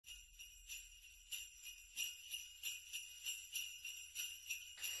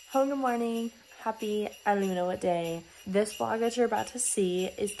Hello, good morning. Happy, I don't even know what day. This vlog that you're about to see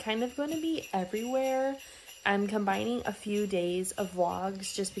is kind of going to be everywhere. I'm combining a few days of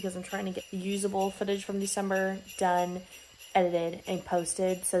vlogs just because I'm trying to get usable footage from December done, edited, and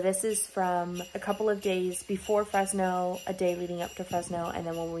posted. So this is from a couple of days before Fresno, a day leading up to Fresno, and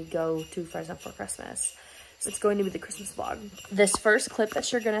then when we go to Fresno for Christmas. So it's going to be the Christmas vlog. This first clip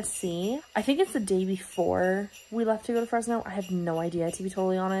that you're gonna see, I think it's the day before we left to go to Fresno. I have no idea, to be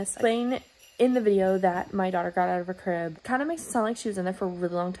totally honest. Explain in the video that my daughter got out of her crib. Kind of makes it sound like she was in there for a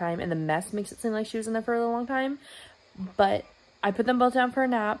really long time, and the mess makes it seem like she was in there for a really long time. But I put them both down for a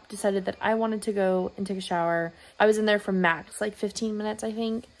nap, decided that I wanted to go and take a shower. I was in there for max, like 15 minutes, I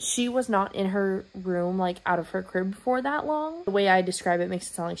think. She was not in her room, like out of her crib for that long. The way I describe it makes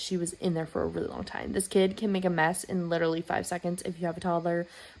it sound like she was in there for a really long time. This kid can make a mess in literally 5 seconds if you have a toddler.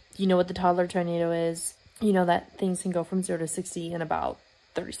 You know what the toddler tornado is. You know that things can go from 0 to 60 in about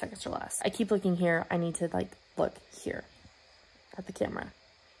 30 seconds or less. I keep looking here. I need to like look here at the camera.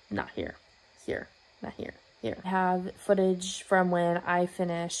 Not here. Here. Not here. Here. I have footage from when I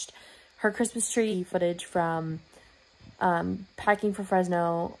finished her Christmas tree, footage from packing for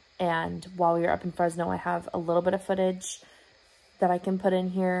Fresno, and while we were up in Fresno, I have a little bit of footage that I can put in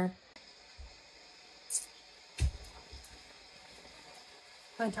here.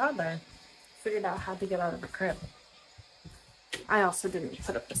 My toddler figured out how to get out of the crib. I also didn't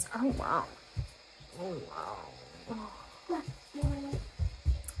put up this. Oh, wow. Oh, wow.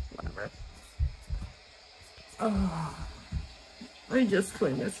 Whatever. Oh, I just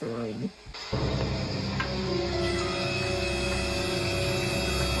cleaned this room.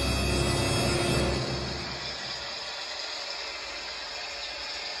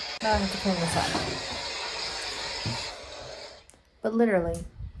 Now I have to clean this up. But literally,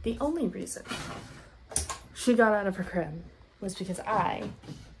 the only reason she got out of her crib was because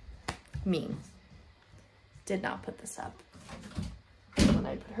did not put this up when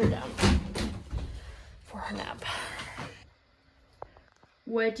I put her down for her nap.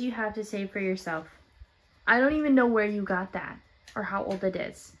 What do you have to say for yourself? I don't even know where you got that or how old it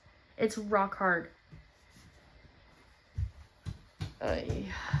is. It's rock hard. Ay.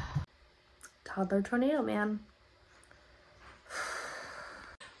 Toddler tornado, man.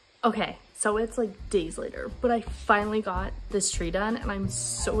 Okay, so it's like days later, but I finally got this tree done and I'm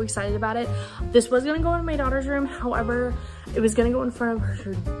so excited about it. This was gonna go in my daughter's room. However, it was gonna go in front of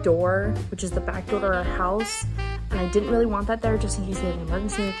her door, which is the back door to our house. And I didn't really want that there just in case we had an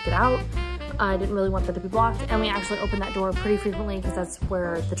emergency to get out. I didn't really want that to be blocked. And we actually open that door pretty frequently because that's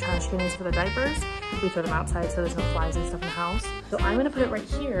where the trash can is for the diapers. We throw them outside so there's no flies and stuff in the house. So I'm gonna put it right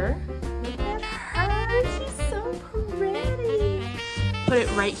here. Look at her, she's so pretty. Put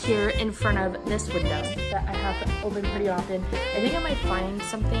it right here in front of this window that I have open pretty often. I think I might find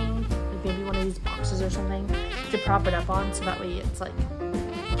something, like maybe one of these boxes or something, to prop it up on so that way it's like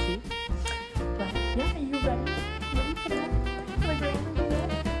cute. But yeah, are you ready? Ready for that? Like ready for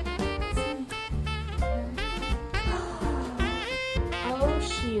that? Oh,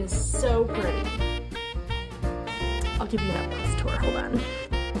 she is so pretty. I'll give you that bus tour. Hold on.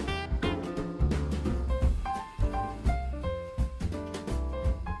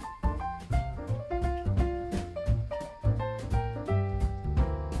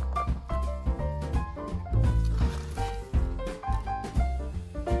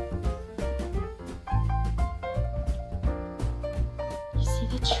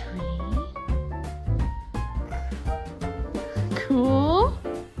 Cool.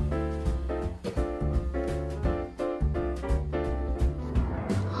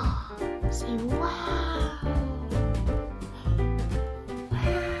 Say wow.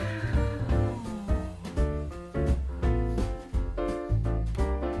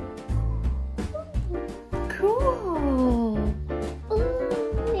 Cool.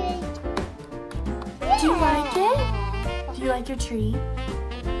 Do you like it? Do you like your tree?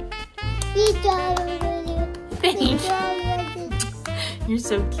 Thanks. You're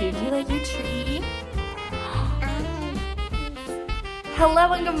so cute. Do you like your tree?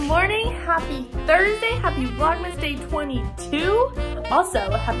 Hello and good morning. Happy Thursday. Happy Vlogmas Day 22. Also,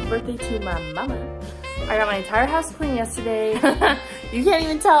 happy birthday to my mama. I got my entire house clean yesterday. You can't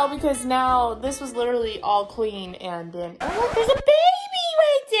even tell because now this was literally all clean and then, oh look, there's a baby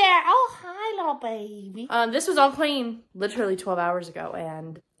right there. Oh, hi little baby. This was all clean literally 12 hours ago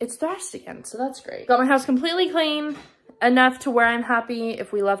and it's thrashed again, so that's great. Got my house completely clean. Enough to where I'm happy.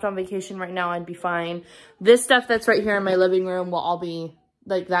 If we left on vacation right now, I'd be fine. This stuff that's right here in my living room will all be,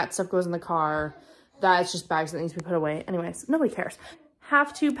 like, that stuff goes in the car. That's just bags that needs to be put away. Anyways, nobody cares.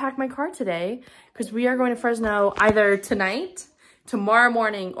 Have to pack my car today because we are going to Fresno either tonight tomorrow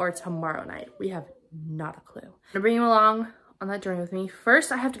morning or tomorrow night. We have not a clue. I'm gonna bring you along on that journey with me.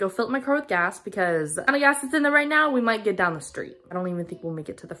 First, I have to go fill up my car with gas because the amount of gas that's in there right now, we might get down the street. I don't even think we'll make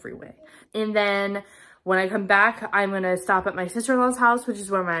it to the freeway. And then when I come back, I'm gonna stop at my sister-in-law's house, which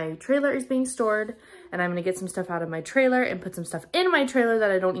is where my trailer is being stored. And I'm gonna get some stuff out of my trailer and put some stuff in my trailer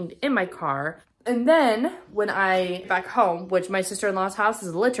that I don't need in my car. And then when I get back home, which my sister-in-law's house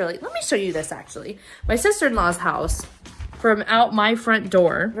is literally, let me show you this actually. My sister-in-law's house from out my front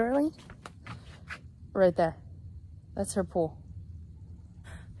door, literally right there. That's her pool.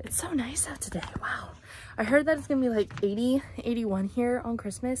 It's so nice out today. Wow. I heard that it's gonna be like 80, 81 here on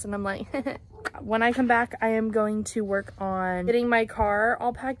Christmas. And I'm like, when I come back, I am going to work on getting my car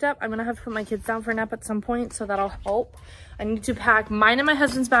all packed up. I'm gonna have to put my kids down for a nap at some point, so that'll help. I need to pack mine and my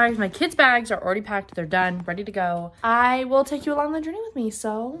husband's bags. My kids' bags are already packed. They're done, ready to go. I will take you along the journey with me,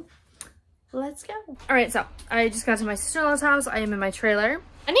 so let's go. All right, so I just got to my sister-in-law's house. I am in my trailer.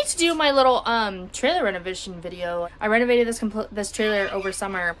 I need to do my little trailer renovation video. I renovated this trailer over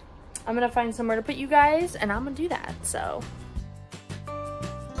summer. I'm gonna find somewhere to put you guys, and I'm gonna do that, so.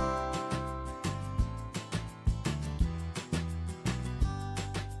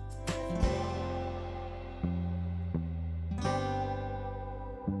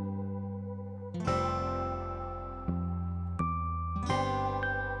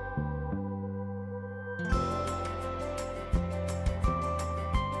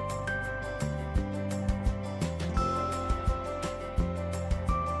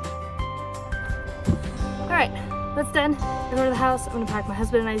 Alright, that's done. I go to the house, I'm gonna pack my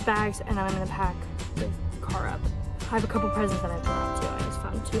husband and I's bags, and then I'm gonna pack the car up. I have a couple presents that I have to wrap too. I just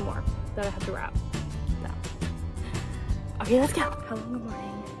found 2 more that I have to wrap. No. Okay, let's go. Hello, good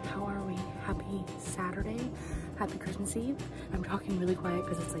morning. How are we? Happy Saturday. Happy Christmas Eve. I'm talking really quiet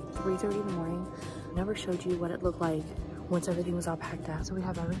because it's like 3:30 in the morning. I never showed you what it looked like once everything was all packed out. So we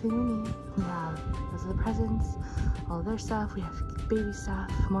have everything we need. We have those are the presents, all of their stuff. We have baby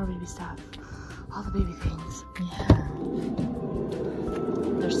stuff, more baby stuff. All the baby things. Yeah.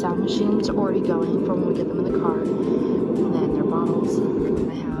 Their sound machines are already going from when we get them in the car. And then their bottles.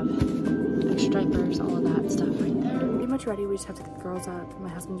 I have extra diapers, all of that stuff right there. Pretty much ready. We just have to get the girls up. My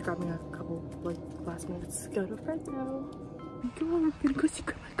husband's grabbing a couple like last minutes to go to Fresno. Come on, we're gonna go see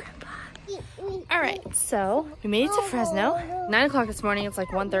Grandma and Grandpa. All right, so we made it to Fresno. 9 o'clock this morning. It's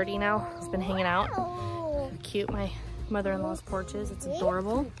like 1:30 now. It's been hanging out. Cute. My mother-in-law's porch is. It's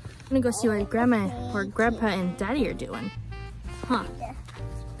adorable. I'm gonna go see what Grandma or Grandpa and Daddy are doing. Huh?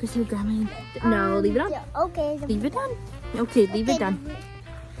 Go see what Grandma and no, leave it on. Okay. Leave it on. Okay, leave it on.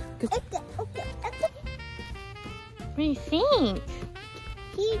 Okay. What do you think?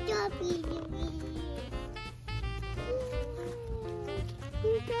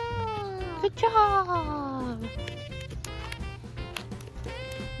 Good job.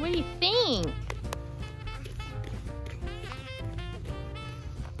 What do you think?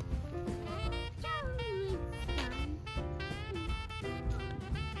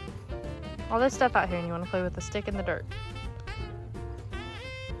 All this stuff out here, and you want to play with the stick in the dirt.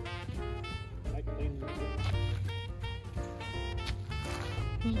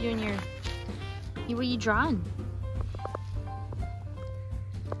 You doing what are you drawing?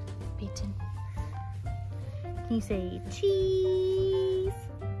 Peyton. Can you say cheese?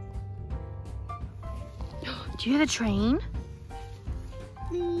 Do you hear the train?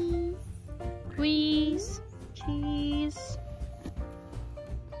 Please. Please. Cheese.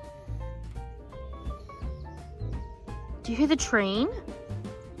 Do you hear the train?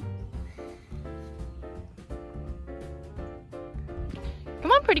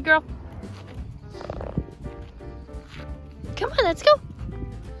 Come on, pretty girl. Come on, let's go.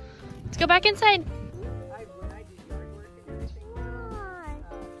 Let's go back inside.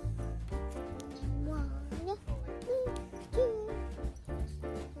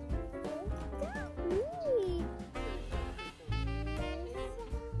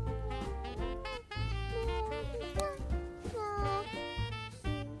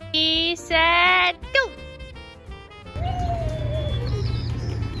 Set, go!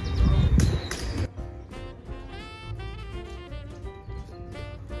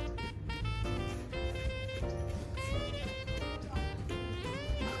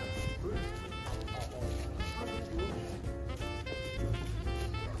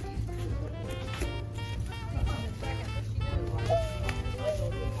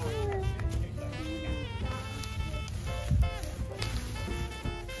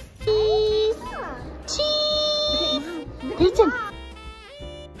 Peyton.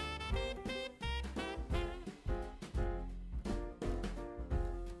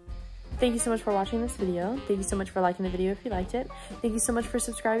 Thank you so much for watching this video. Thank you so much for liking the video if you liked it. Thank you so much for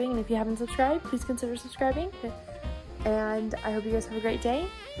subscribing, and if you haven't subscribed, please consider subscribing. And I hope you guys have a great day.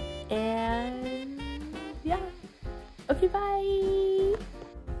 And yeah. Okay, bye.